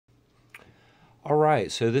All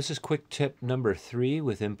right, so this is quick tip number 3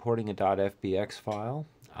 with importing a .fbx file.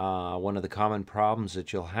 One of the common problems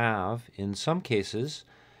that you'll have in some cases,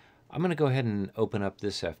 I'm going to go ahead and open up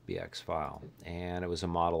this FBX file. And it was a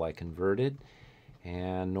model I converted,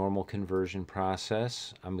 and normal conversion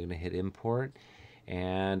process. I'm going to hit import,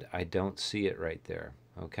 and I don't see it right there.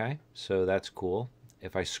 Okay, so that's cool.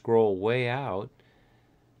 If I scroll way out,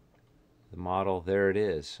 the model, there it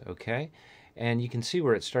is. Okay, and you can see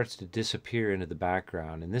where it starts to disappear into the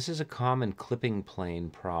background. And this is a common clipping plane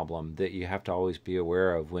problem that you have to always be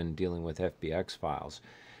aware of when dealing with FBX files.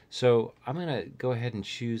 So I'm going to go ahead and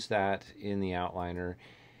choose that in the outliner,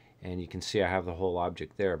 and you can see I have the whole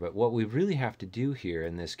object there. But what we really have to do here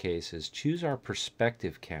in this case is choose our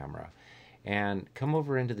perspective camera and come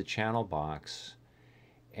over into the channel box,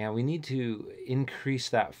 and we need to increase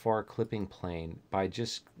that far clipping plane by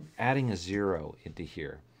just adding a 0 into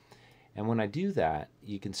here. And when I do that,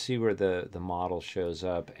 you can see where the model shows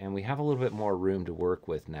up, and we have a little bit more room to work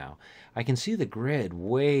with now. I can see the grid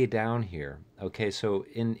way down here. Okay, so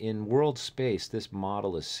in world space, this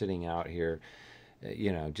model is sitting out here,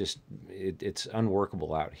 just it's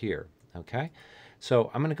unworkable out here. Okay,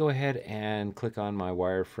 so I'm going to go ahead and click on my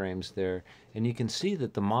wireframes there, and you can see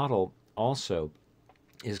that the model also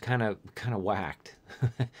is kind of whacked.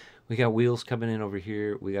 We got wheels coming in over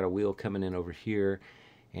here, we got a wheel coming in over here,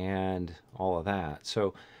 and all of that.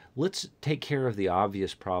 So let's take care of the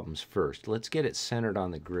obvious problems first. Let's get it centered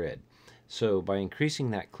on the grid. So by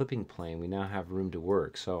increasing that clipping plane, we now have room to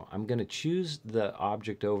work. So I'm going to choose the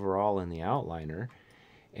object overall in the outliner,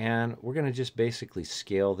 and we're going to just basically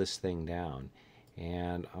scale this thing down.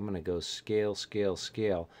 And I'm going to go scale, scale,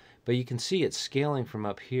 scale. But you can see it's scaling from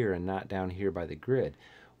up here and not down here by the grid.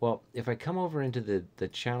 Well, if I come over into the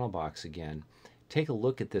channel box again, take a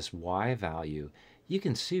look at this Y value, you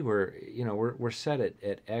can see where, we're set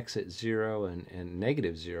at X at 0 and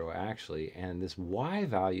negative 0 actually, and this Y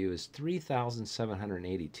value is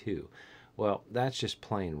 3,782. Well, that's just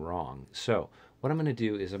plain wrong. So what I'm going to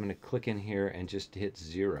do is I'm going to click in here and just hit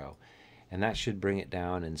 0, and that should bring it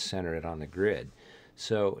down and center it on the grid.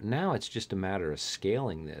 So now it's just a matter of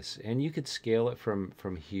scaling this, and you could scale it from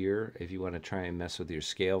here if you want to try and mess with your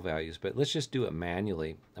scale values, but let's just do it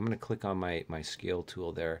manually. I'm going to click on my scale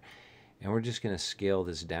tool there, and we're just going to scale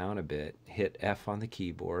this down a bit. Hit F on the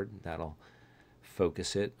keyboard. That'll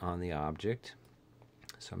focus it on the object.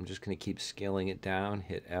 So I'm just going to keep scaling it down,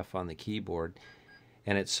 hit F on the keyboard,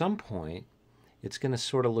 and at some point it's going to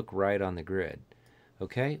sort of look right on the grid.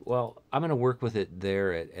 Okay, well, I'm going to work with it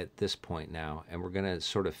there at this point now, and we're going to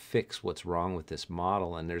sort of fix what's wrong with this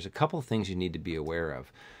model, and there's a couple of things you need to be aware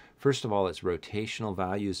of. First of all, it's rotational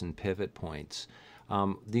values and pivot points.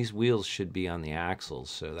 These wheels should be on the axles,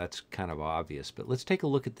 so that's kind of obvious. But let's take a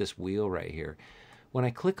look at this wheel right here. When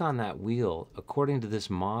I click on that wheel, according to this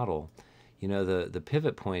model, the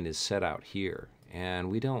pivot point is set out here, and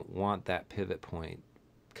we don't want that pivot point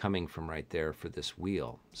coming from right there for this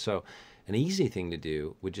wheel. So an easy thing to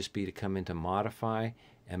do would just be to come into Modify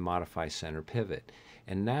and Modify Center Pivot.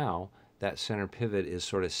 And now that center pivot is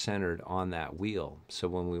sort of centered on that wheel. So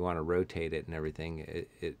when we want to rotate it and everything,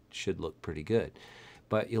 it should look pretty good.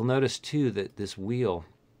 But you'll notice too that this wheel,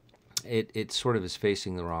 it sort of is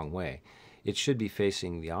facing the wrong way. It should be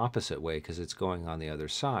facing the opposite way because it's going on the other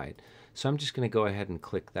side. So I'm just going to go ahead and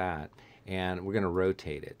click that, and we're going to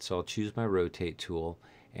rotate it. So I'll choose my rotate tool,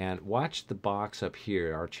 and watch the box up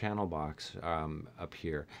here, our channel box up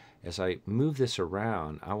here. As I move this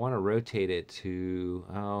around, I want to rotate it to,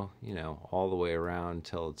 all the way around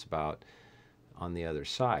until it's about on the other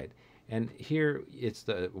side. And here it's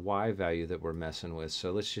the Y value that we're messing with,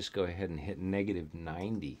 so let's just go ahead and hit negative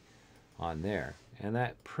 90 on there. And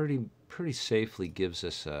that pretty safely gives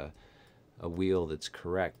us a wheel that's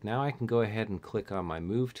correct. Now I can go ahead and click on my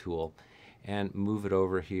move tool and move it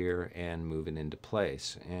over here and move it into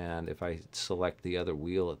place. And if I select the other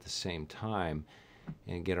wheel at the same time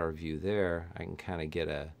and get our view there, I can kind of get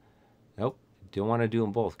nope, don't want to do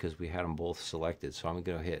them both because we had them both selected. So I'm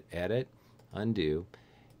going to hit Edit, Undo,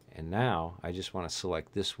 and now I just want to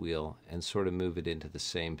select this wheel and sort of move it into the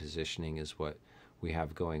same positioning as what we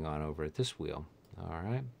have going on over at this wheel. All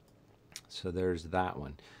right, so there's that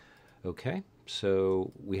one. Okay,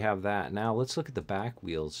 so we have that. Now let's look at the back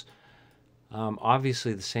wheels.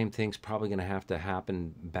 Obviously the same thing's probably going to have to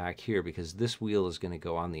happen back here because this wheel is going to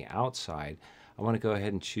go on the outside. I want to go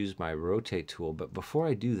ahead and choose my rotate tool, but before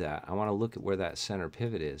I do that, I want to look at where that center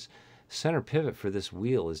pivot is. Center pivot for this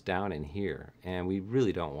wheel is down in here, and we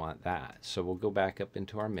really don't want that. So we'll go back up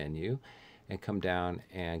into our menu and come down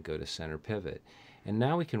and go to center pivot. And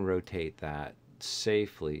now we can rotate that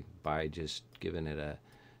safely by just giving it a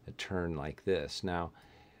a turn like this. Now,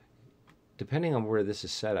 depending on where this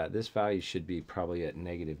is set at, this value should be probably at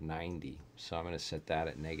 -90. So I'm going to set that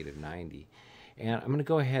at -90. And I'm going to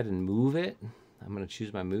go ahead and move it. I'm going to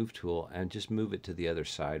choose my move tool and just move it to the other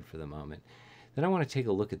side for the moment. Then I want to take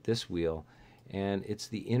a look at this wheel, and it's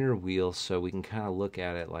the inner wheel, so we can kind of look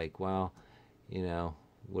at it like, well, you know,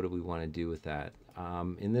 what do we want to do with that?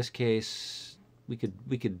 In this case, we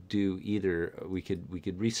could do either. We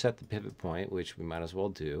could reset the pivot point, which we might as well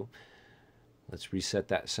do. Let's reset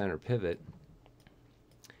that center pivot,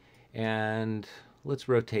 and let's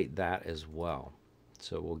rotate that as well.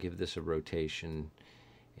 So we'll give this a rotation,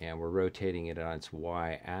 and we're rotating it on its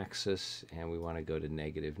y-axis, and we want to go to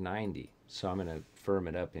 -90. So I'm going to firm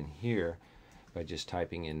it up in here by just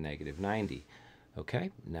typing in -90. Okay,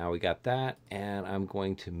 now we got that, and I'm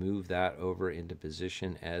going to move that over into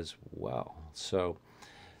position as well. So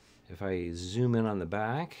if I zoom in on the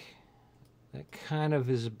back, that kind of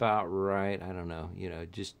is about right. I don't know, you know,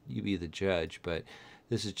 just you be the judge, but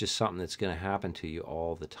this is just something that's going to happen to you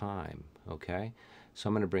all the time, okay? So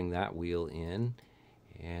I'm going to bring that wheel in,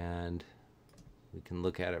 and we can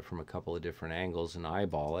look at it from a couple of different angles and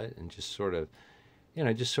eyeball it, and just sort of, you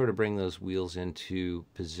know, just sort of bring those wheels into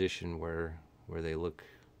position where they look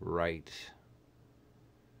right,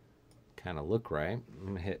 kind of look right. I'm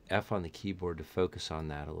going to hit F on the keyboard to focus on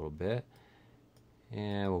that a little bit,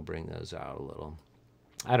 and we'll bring those out a little.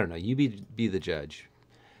 I don't know, you be the judge.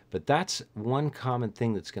 But that's one common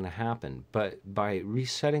thing that's going to happen. But by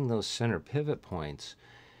resetting those center pivot points,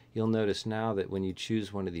 you'll notice now that when you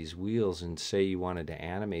choose one of these wheels and say you wanted to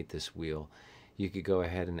animate this wheel, you could go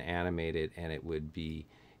ahead and animate it, and it would be,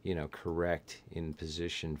 you know, correct in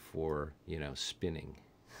position for, you know, spinning.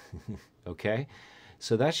 Okay?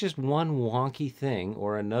 So that's just one wonky thing,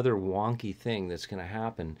 or another wonky thing that's going to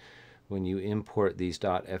happen when you import these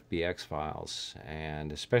 .fbx files,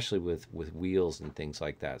 and especially with wheels and things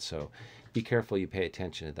like that. So be careful you pay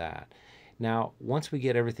attention to that. Now, once we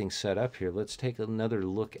get everything set up here, let's take another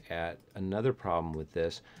look at another problem with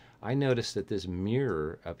this. I noticed that this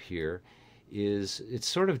mirror up here it's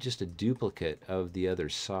sort of just a duplicate of the other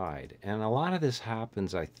side. And a lot of this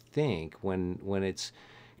happens, I think, when it's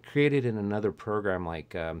created in another program like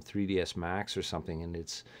 3ds Max or something, and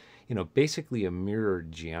it's, you know, basically a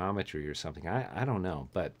mirrored geometry or something. I don't know.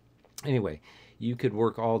 But anyway, you could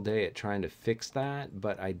work all day at trying to fix that,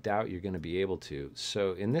 but I doubt you're going to be able to.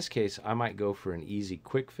 So in this case, I might go for an easy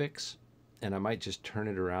quick fix, and I might just turn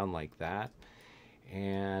it around like that.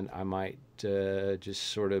 And I might just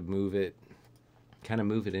sort of move it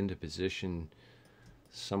into position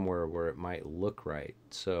somewhere where it might look right.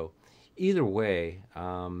 So either way,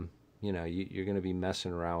 you know, you're going to be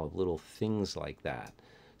messing around with little things like that.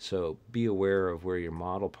 So be aware of where your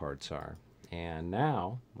model parts are. And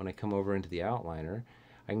now, when I come over into the outliner,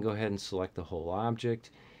 I can go ahead and select the whole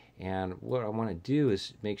object. And what I want to do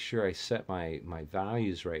is make sure I set my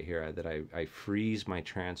values right here, that I freeze my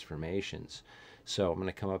transformations. So I'm going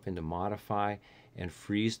to come up into Modify and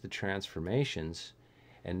freeze the transformations.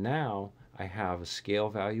 And now I have a scale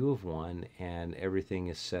value of 1, and everything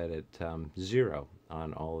is set at 0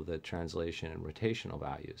 on all of the translation and rotational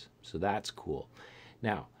values. So that's cool.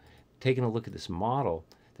 Now, taking a look at this model,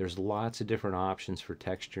 there's lots of different options for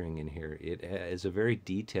texturing in here. It is a very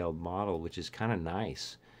detailed model, which is kind of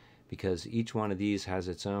nice, because each one of these has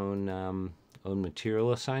its own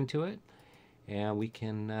material assigned to it, and we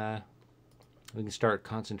can start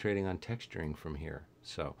concentrating on texturing from here.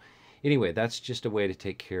 So anyway, that's just a way to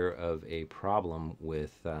take care of a problem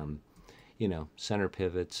with you know, center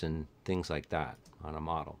pivots and things like that on a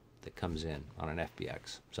model that comes in on an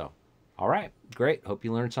FBX. So all right, great. Hope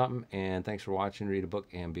you learned something, and thanks for watching. Read a book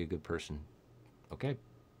and be a good person. Okay.